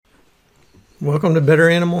Welcome to Better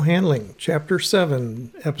Animal Handling, Chapter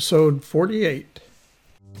 7, Episode 48.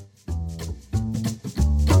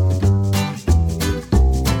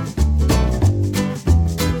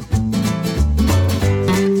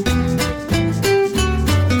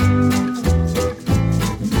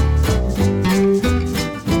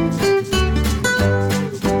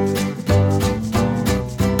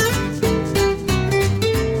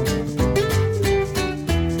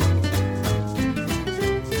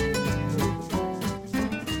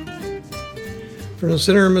 From the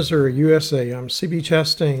Center of Missouri, USA, I'm C.B.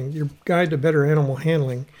 Chastain, your guide to better animal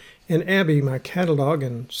handling, and Abby, my cattle dog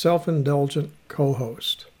and self-indulgent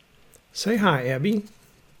co-host. Say hi, Abby.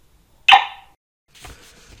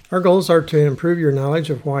 Our goals are to improve your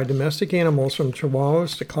knowledge of why domestic animals from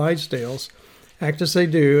Chihuahuas to Clydesdales act as they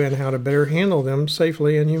do and how to better handle them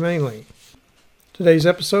safely and humanely. Today's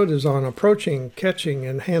episode is on approaching, catching,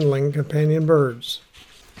 and handling companion birds.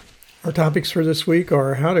 Our topics for this week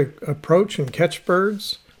are how to approach and catch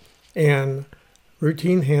birds and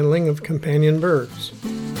routine handling of companion birds.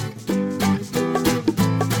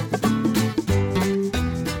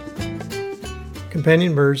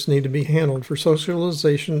 Companion birds need to be handled for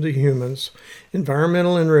socialization to humans,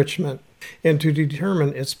 environmental enrichment, and to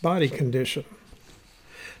determine its body condition.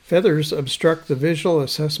 Feathers obstruct the visual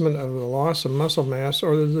assessment of the loss of muscle mass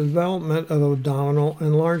or the development of abdominal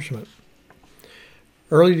enlargement.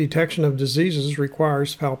 Early detection of diseases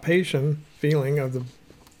requires palpation, feeling of the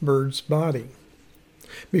bird's body.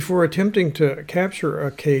 Before attempting to capture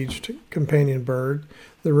a caged companion bird,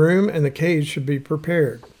 the room and the cage should be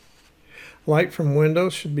prepared. Light from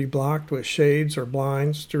windows should be blocked with shades or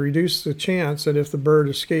blinds to reduce the chance that if the bird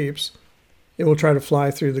escapes, it will try to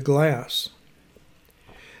fly through the glass.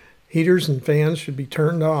 Heaters and fans should be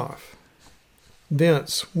turned off.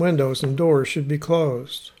 Vents, windows, and doors should be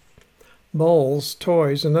closed. Bowls,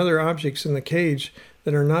 toys, and other objects in the cage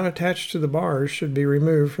that are not attached to the bars should be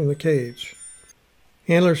removed from the cage.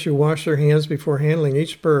 Handlers should wash their hands before handling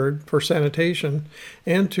each bird for sanitation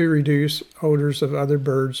and to reduce odors of other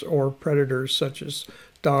birds or predators such as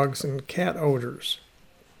dogs and cat odors.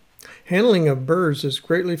 Handling of birds is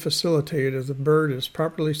greatly facilitated if the bird is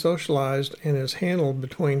properly socialized and is handled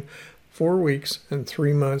between 4 weeks and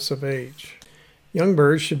 3 months of age. Young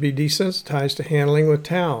birds should be desensitized to handling with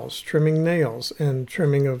towels, trimming nails, and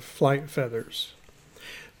trimming of flight feathers.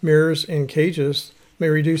 Mirrors in cages may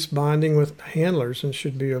reduce bonding with handlers and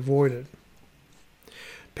should be avoided.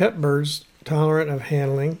 Pet birds tolerant of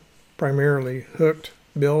handling, primarily hooked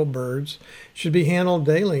bill birds, should be handled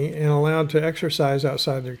daily and allowed to exercise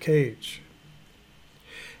outside their cage.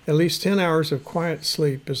 At least 10 hours of quiet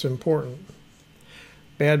sleep is important.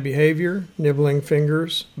 Bad behavior, nibbling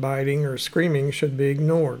fingers, biting, or screaming should be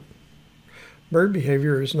ignored. Bird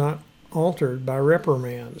behavior is not altered by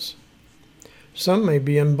reprimands. Some may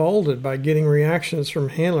be emboldened by getting reactions from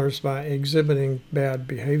handlers by exhibiting bad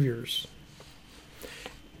behaviors.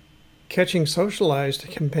 Catching socialized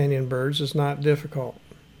companion birds is not difficult.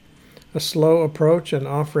 A slow approach and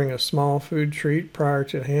offering a small food treat prior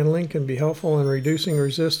to handling can be helpful in reducing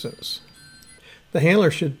resistance. The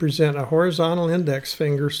handler should present a horizontal index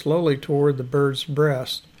finger slowly toward the bird's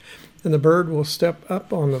breast, and the bird will step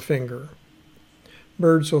up on the finger.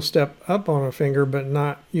 Birds will step up on a finger, but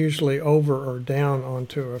not usually over or down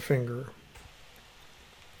onto a finger.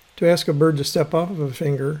 To ask a bird to step off of a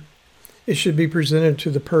finger, it should be presented to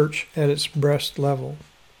the perch at its breast level.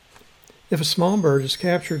 If a small bird is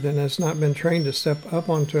captured and has not been trained to step up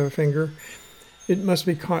onto a finger, it must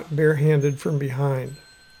be caught barehanded from behind.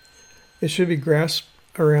 It should be grasped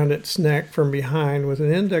around its neck from behind with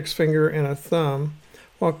an index finger and a thumb,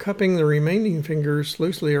 while cupping the remaining fingers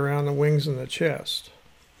loosely around the wings and the chest.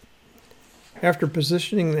 After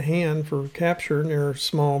positioning the hand for capture near a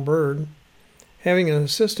small bird, having an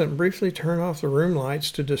assistant briefly turn off the room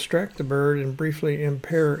lights to distract the bird and briefly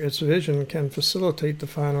impair its vision can facilitate the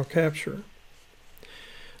final capture.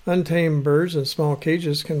 Untamed birds in small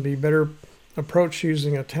cages can be better approached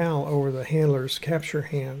using a towel over the handler's capture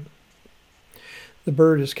hand. The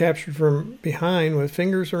bird is captured from behind with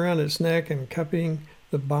fingers around its neck and cupping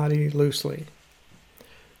the body loosely.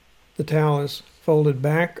 The towel is folded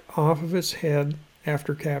back off of its head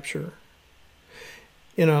after capture.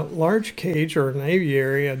 In a large cage or an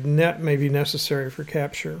aviary, a net may be necessary for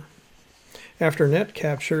capture. After net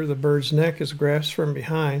capture, the bird's neck is grasped from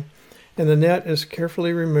behind, and the net is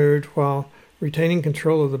carefully removed while retaining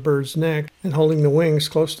control of the bird's neck and holding the wings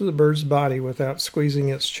close to the bird's body without squeezing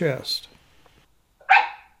its chest.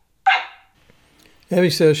 Abby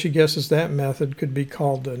says she guesses that method could be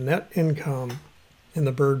called the net income in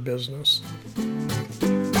the bird business.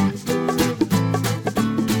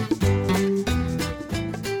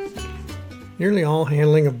 Nearly all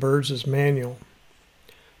handling of birds is manual.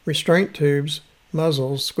 Restraint tubes,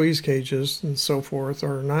 muzzles, squeeze cages, and so forth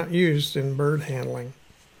are not used in bird handling.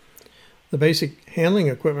 The basic handling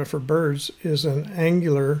equipment for birds is an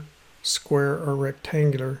angular, square, or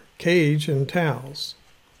rectangular cage and towels.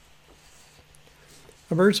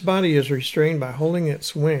 A bird's body is restrained by holding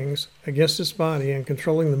its wings against its body and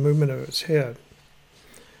controlling the movement of its head.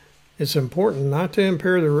 It's important not to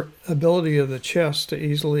impair the ability of the chest to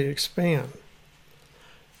easily expand.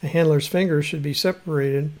 A handler's fingers should be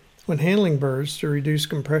separated when handling birds to reduce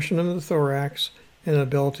compression of the thorax and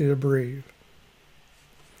ability to breathe.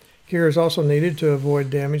 Care is also needed to avoid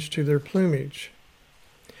damage to their plumage.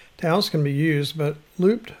 Towels can be used, but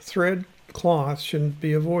looped thread cloth should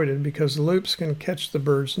be avoided because the loops can catch the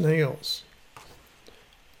bird's nails.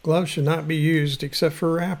 Gloves should not be used except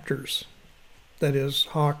for raptors, that is,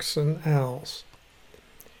 hawks and owls.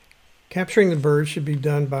 Capturing the bird should be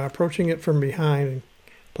done by approaching it from behind and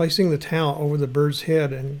placing the towel over the bird's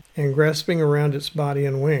head and grasping around its body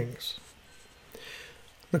and wings.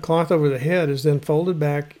 The cloth over the head is then folded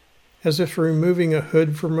back as if removing a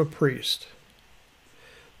hood from a priest.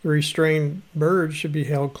 The restrained bird should be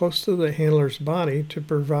held close to the handler's body to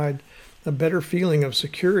provide a better feeling of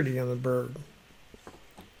security in the bird.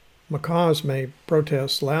 Macaws may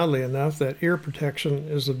protest loudly enough that ear protection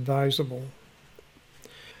is advisable.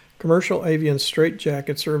 Commercial avian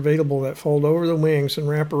straitjackets are available that fold over the wings and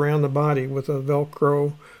wrap around the body with a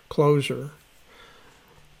Velcro closure.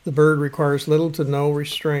 The bird requires little to no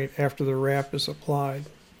restraint after the wrap is applied.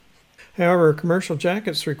 However, commercial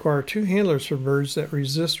jackets require two handlers for birds that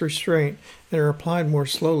resist restraint and are applied more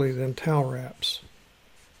slowly than towel wraps.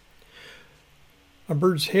 A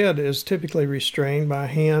bird's head is typically restrained by a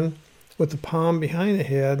hand with the palm behind the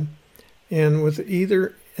head and with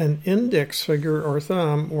either an index finger or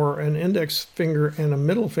thumb or an index finger and a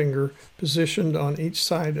middle finger positioned on each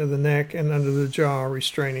side of the neck and under the jaw,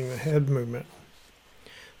 restraining the head movement.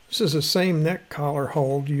 This is the same neck collar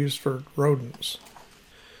hold used for rodents.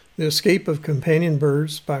 The escape of companion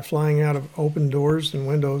birds by flying out of open doors and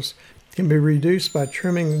windows can be reduced by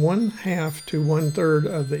trimming 1/2 to 1/3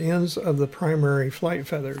 of the ends of the primary flight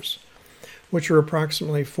feathers, which are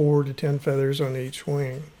approximately 4 to 10 feathers on each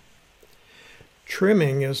wing.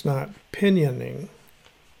 Trimming is not pinioning.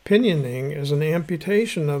 Pinioning is an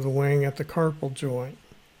amputation of the wing at the carpal joint.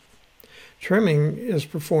 Trimming is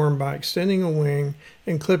performed by extending a wing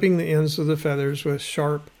and clipping the ends of the feathers with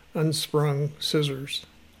sharp, unsprung scissors.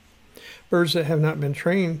 Birds that have not been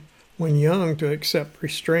trained when young to accept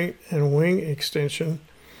restraint and wing extension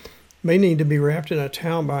may need to be wrapped in a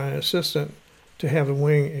towel by an assistant to have the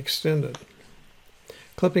wing extended.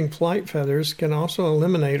 Clipping flight feathers can also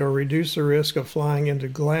eliminate or reduce the risk of flying into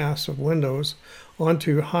glass of windows,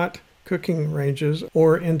 onto hot cooking ranges,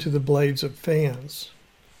 or into the blades of fans.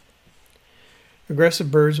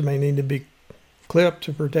 Aggressive birds may need to be clipped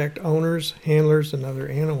to protect owners, handlers, and other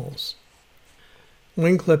animals.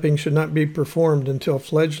 Wing clipping should not be performed until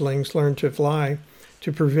fledglings learn to fly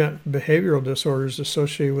to prevent behavioral disorders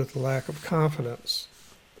associated with the lack of confidence.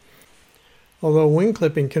 Although wing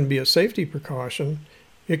clipping can be a safety precaution,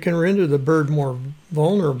 it can render the bird more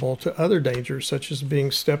vulnerable to other dangers such as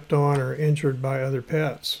being stepped on or injured by other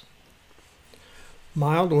pets.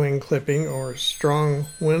 Mild wing clipping or strong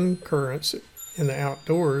wind currents in the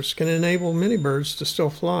outdoors can enable many birds to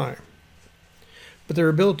still fly, but their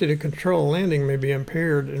ability to control landing may be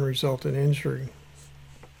impaired and result in injury.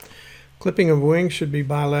 Clipping of wings should be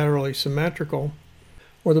bilaterally symmetrical,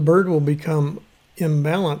 or the bird will become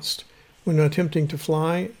imbalanced when attempting to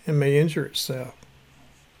fly and may injure itself.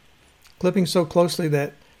 Clipping so closely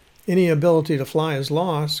that any ability to fly is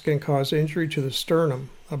lost can cause injury to the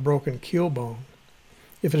sternum, a broken keel bone,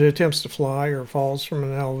 if it attempts to fly or falls from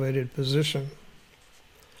an elevated position.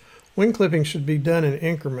 Wing clipping should be done in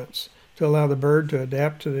increments to allow the bird to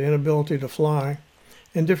adapt to the inability to fly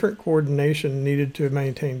and different coordination needed to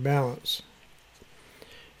maintain balance.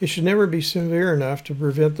 It should never be severe enough to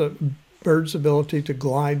prevent the bird's ability to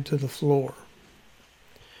glide to the floor.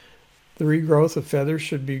 The regrowth of feathers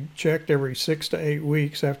should be checked every 6 to 8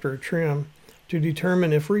 weeks after a trim to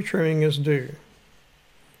determine if retrimming is due.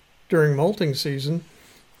 During molting season,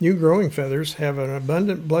 new growing feathers have an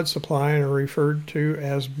abundant blood supply and are referred to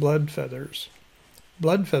as blood feathers.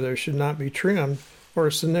 Blood feathers should not be trimmed or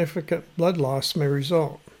a significant blood loss may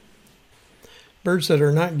result. Birds that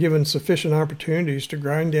are not given sufficient opportunities to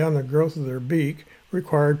grind down the growth of their beak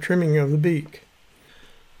require trimming of the beak.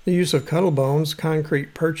 The use of cuttle bones,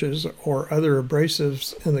 concrete perches, or other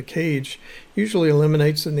abrasives in the cage usually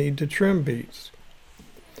eliminates the need to trim beaks.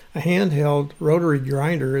 A handheld rotary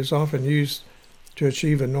grinder is often used to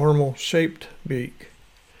achieve a normal shaped beak.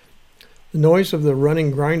 The noise of the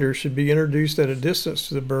running grinder should be introduced at a distance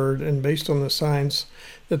to the bird, and based on the signs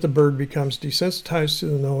that the bird becomes desensitized to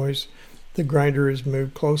the noise, the grinder is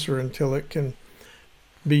moved closer until it can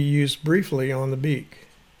be used briefly on the beak.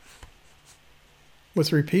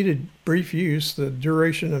 With repeated brief use, the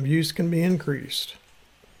duration of use can be increased.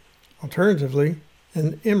 Alternatively,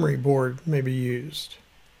 an emery board may be used.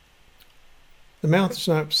 The mouth is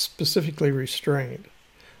not specifically restrained.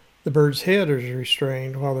 The bird's head is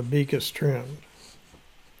restrained while the beak is trimmed.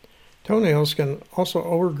 Toenails can also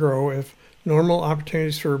overgrow if normal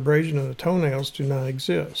opportunities for abrasion of the toenails do not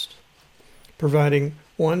exist. Providing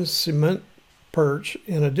one cement perch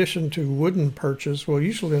in addition to wooden perches will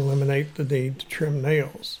usually eliminate the need to trim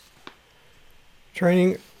nails.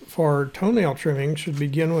 Training for toenail trimming should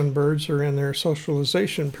begin when birds are in their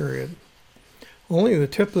socialization period. Only the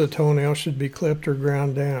tip of the toenail should be clipped or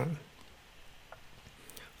ground down.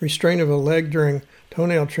 Restraint of a leg during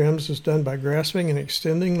toenail trims is done by grasping and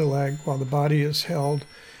extending the leg while the body is held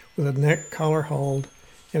with a neck collar hold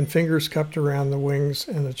and fingers cupped around the wings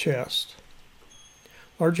and the chest.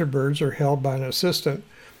 Larger birds are held by an assistant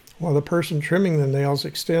while the person trimming the nails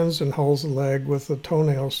extends and holds the leg with the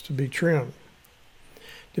toenails to be trimmed.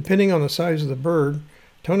 Depending on the size of the bird,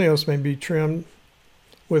 toenails may be trimmed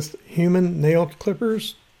with human nail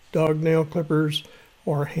clippers, dog nail clippers,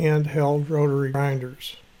 or handheld rotary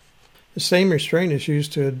grinders. The same restraint is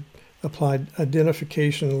used to apply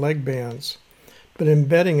identification leg bands, but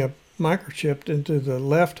embedding a microchip into the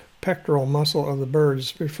left pectoral muscle of the bird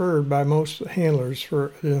is preferred by most handlers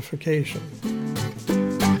for identification.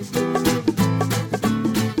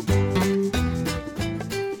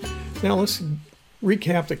 Now let's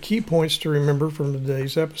recap the key points to remember from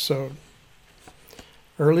today's episode.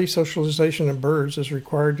 Early socialization of birds is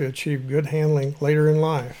required to achieve good handling later in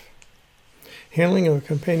life. Handling of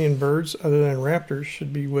companion birds other than raptors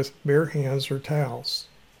should be with bare hands or towels.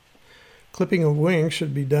 Clipping of wings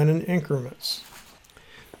should be done in increments.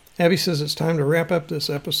 Abby says it's time to wrap up this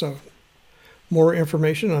episode. More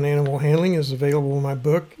information on animal handling is available in my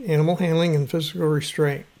book, Animal Handling and Physical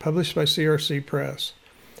Restraint, published by CRC Press.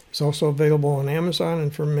 It's also available on Amazon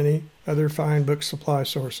and from many other fine book supply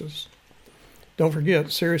sources. Don't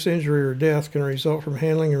forget, serious injury or death can result from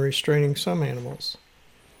handling and restraining some animals.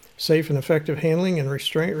 Safe and effective handling and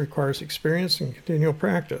restraint requires experience and continual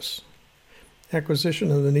practice.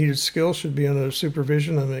 Acquisition of the needed skills should be under the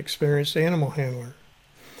supervision of an experienced animal handler.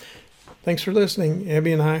 Thanks for listening.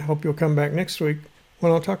 Abby and I hope you'll come back next week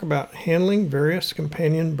when I'll talk about handling various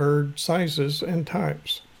companion bird sizes and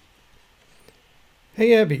types.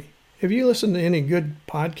 Hey Abby, have you listened to any good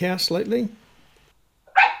podcasts lately?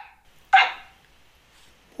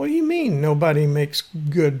 What do you mean nobody makes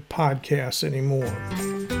good podcasts anymore?